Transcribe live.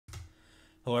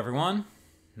Hello everyone,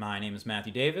 my name is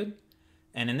Matthew David,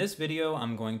 and in this video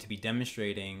I'm going to be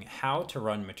demonstrating how to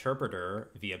run Meterpreter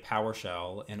via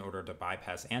PowerShell in order to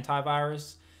bypass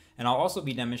antivirus, and I'll also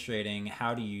be demonstrating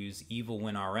how to use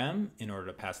Evil-WinRM in order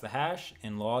to pass the hash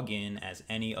and log in as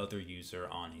any other user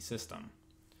on a system.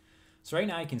 So right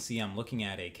now you can see I'm looking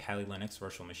at a Kali Linux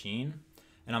virtual machine,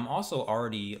 and I'm also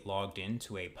already logged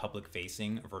into a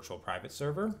public-facing virtual private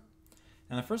server.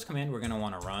 And the first command we're going to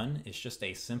want to run is just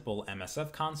a simple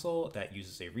MSF console that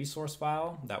uses a resource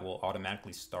file that will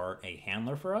automatically start a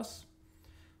handler for us.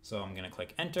 So I'm going to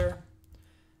click enter.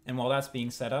 And while that's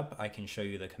being set up, I can show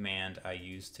you the command I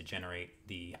use to generate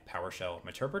the PowerShell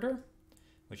Meterpreter,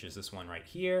 which is this one right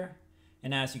here.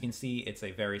 And as you can see, it's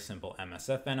a very simple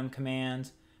MSF venom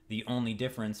command. The only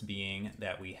difference being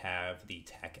that we have the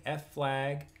TechF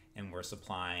flag and we're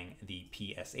supplying the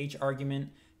PSH argument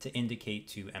to indicate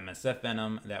to MSF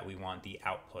venom that we want the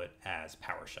output as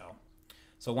PowerShell.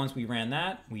 So once we ran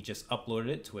that, we just uploaded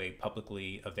it to a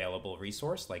publicly available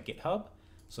resource like GitHub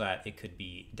so that it could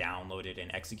be downloaded and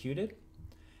executed.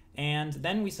 And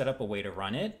then we set up a way to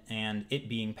run it, and it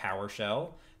being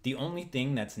PowerShell, the only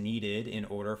thing that's needed in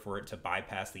order for it to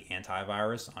bypass the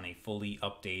antivirus on a fully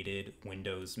updated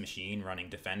Windows machine running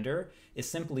Defender is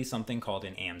simply something called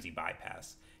an AMSI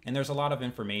Bypass. And there's a lot of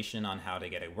information on how to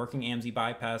get a working AMSI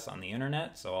bypass on the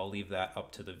internet, so I'll leave that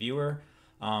up to the viewer.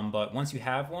 But once you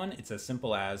have one, it's as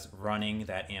simple as running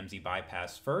that AMSI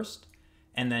bypass first,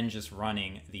 and then just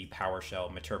running the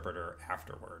PowerShell Meterpreter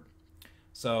afterward.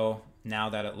 So now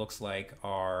that it looks like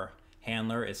our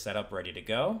handler is set up ready to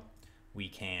go, we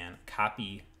can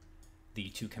copy the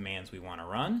two commands we want to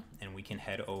run, and we can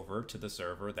head over to the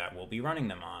server that we'll be running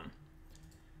them on.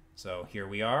 So here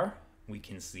we are. We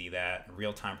can see that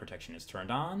real-time protection is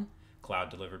turned on, cloud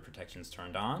delivered protection is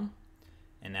turned on.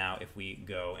 And now if we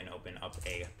go and open up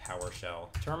a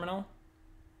PowerShell terminal,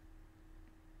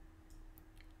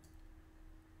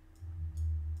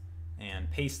 and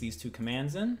paste these two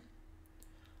commands in,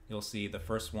 you'll see the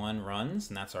first one runs,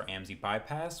 and that's our AMSI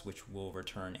bypass, which will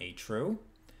return a true.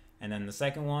 And then the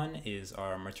second one is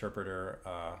our Meterpreter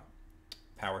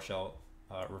PowerShell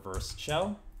reverse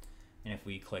shell. And if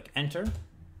we click enter,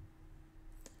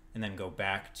 and then go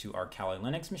back to our Kali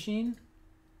Linux machine,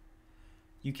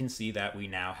 you can see that we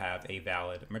now have a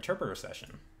valid Meterpreter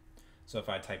session. So if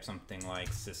I type something like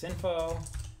sysinfo,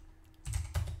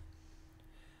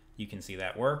 you can see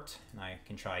that worked, and I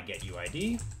can try get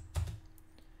UID,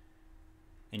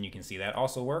 and you can see that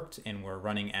also worked, and we're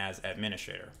running as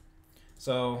administrator.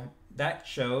 So that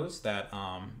shows that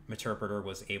Meterpreter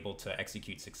was able to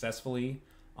execute successfully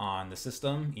on the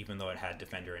system, even though it had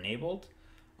Defender enabled.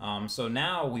 So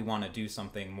now we want to do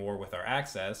something more with our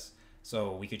access,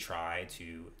 so we could try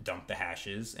to dump the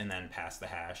hashes and then pass the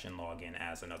hash and log in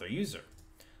as another user.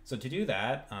 So to do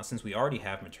that, since we already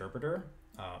have Meterpreter,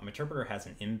 Meterpreter has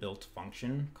an inbuilt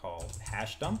function called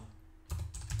hash dump.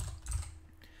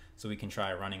 So we can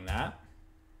try running that.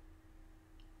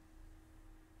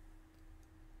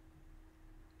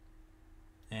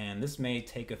 And this may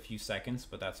take a few seconds,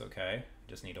 but that's okay.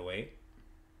 Just need to wait.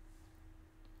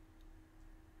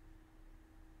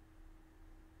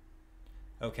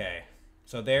 Okay,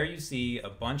 so there you see a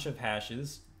bunch of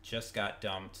hashes just got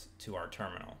dumped to our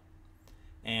terminal.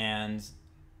 And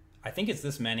I think it's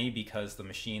this many because the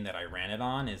machine that I ran it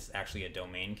on is actually a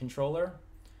domain controller,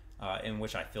 in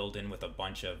which I filled in with a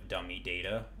bunch of dummy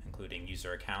data, including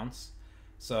user accounts.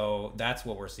 So that's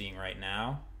what we're seeing right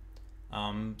now.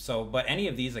 But any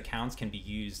of these accounts can be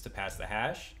used to pass the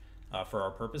hash for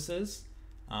our purposes.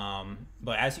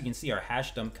 But as you can see, our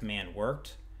hash dump command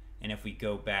worked. And if we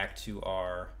go back to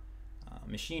our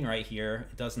machine right here,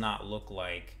 it does not look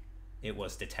like it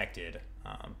was detected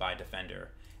by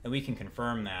Defender. And we can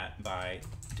confirm that by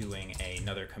doing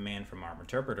another command from our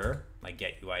Meterpreter, like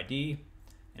get UID.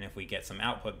 And if we get some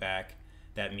output back,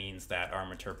 that means that our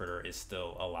Meterpreter is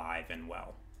still alive and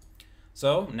well.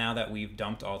 So now that we've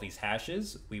dumped all these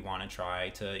hashes, we want to try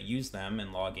to use them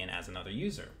and log in as another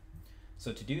user.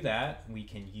 So to do that, we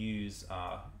can use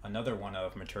another one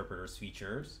of Meterpreter's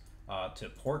features to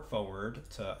port forward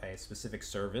to a specific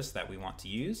service that we want to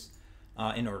use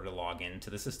in order to log into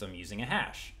the system using a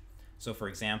hash. So for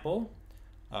example,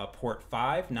 port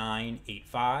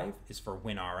 5985 is for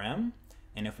WinRM,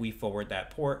 and if we forward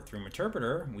that port through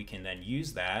Meterpreter, we can then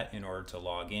use that in order to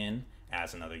log in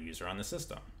as another user on the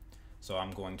system. So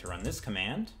I'm going to run this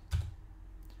command,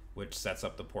 which sets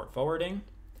up the port forwarding.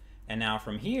 And now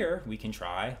from here, we can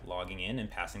try logging in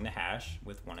and passing the hash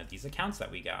with one of these accounts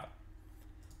that we got.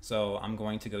 So I'm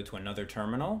going to go to another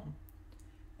terminal,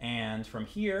 and from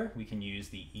here we can use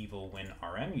the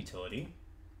Evil-WinRM utility,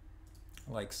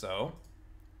 like so.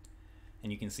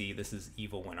 And you can see this is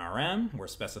Evil-WinRM. We're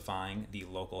specifying the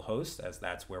local host as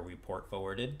that's where we port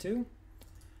forwarded to.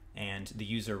 And the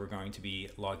user we're going to be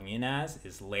logging in as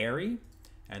is Larry.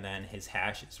 And then his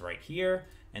hash is right here.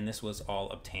 And this was all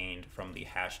obtained from the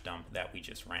hash dump that we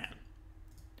just ran.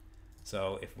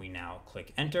 So if we now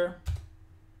click enter,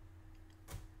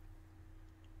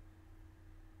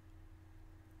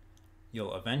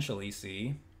 you'll eventually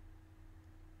see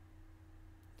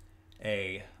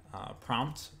a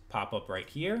prompt pop up right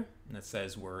here that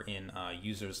says we're in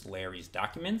users Larry's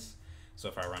documents. So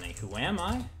if I run a who am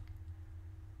I,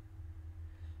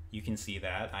 you can see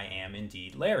that I am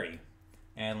indeed Larry.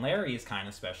 And Larry is kind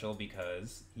of special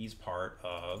because he's part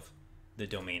of the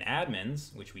domain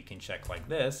admins, which we can check like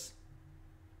this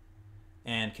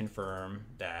and confirm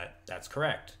that that's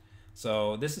correct.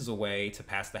 So this is a way to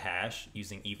pass the hash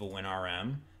using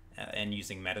Evil-WinRM and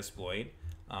using Metasploit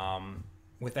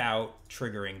without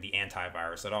triggering the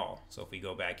antivirus at all. So if we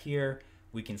go back here,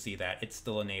 we can see that it's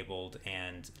still enabled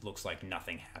and looks like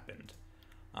nothing happened.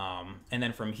 And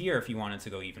then from here, if you wanted to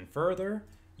go even further,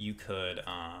 you could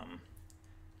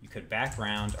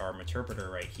background our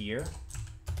Meterpreter right here,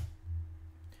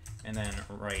 and then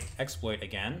write exploit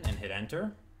again and hit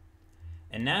enter.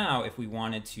 And now if we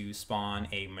wanted to spawn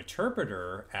a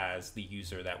Meterpreter as the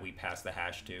user that we pass the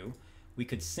hash to, we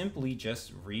could simply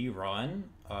just rerun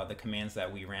the commands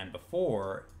that we ran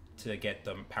before to get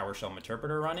the PowerShell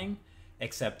Meterpreter running,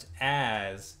 except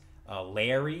as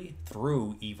Larry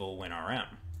through Evil-WinRM.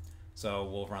 So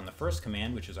we'll run the first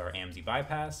command, which is our AMSI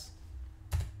Bypass.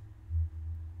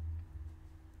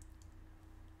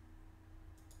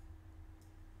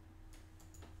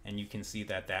 And you can see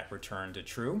that that returned a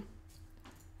true.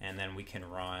 And then we can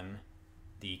run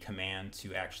the command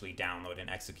to actually download and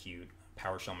execute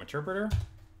PowerShell Meterpreter.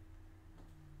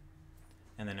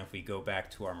 And then if we go back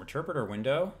to our Meterpreter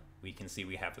window, we can see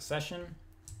we have a session.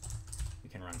 We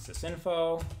can run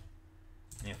sysinfo.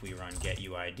 And if we run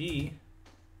getuid,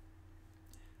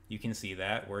 you can see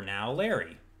that we're now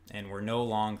Larry and we're no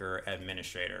longer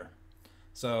administrator.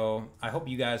 So I hope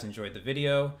you guys enjoyed the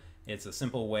video. It's a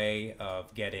simple way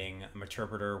of getting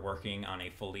Meterpreter working on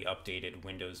a fully updated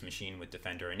Windows machine with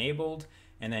Defender enabled,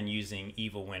 and then using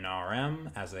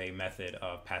Evil-WinRM as a method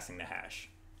of passing the hash.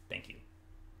 Thank you.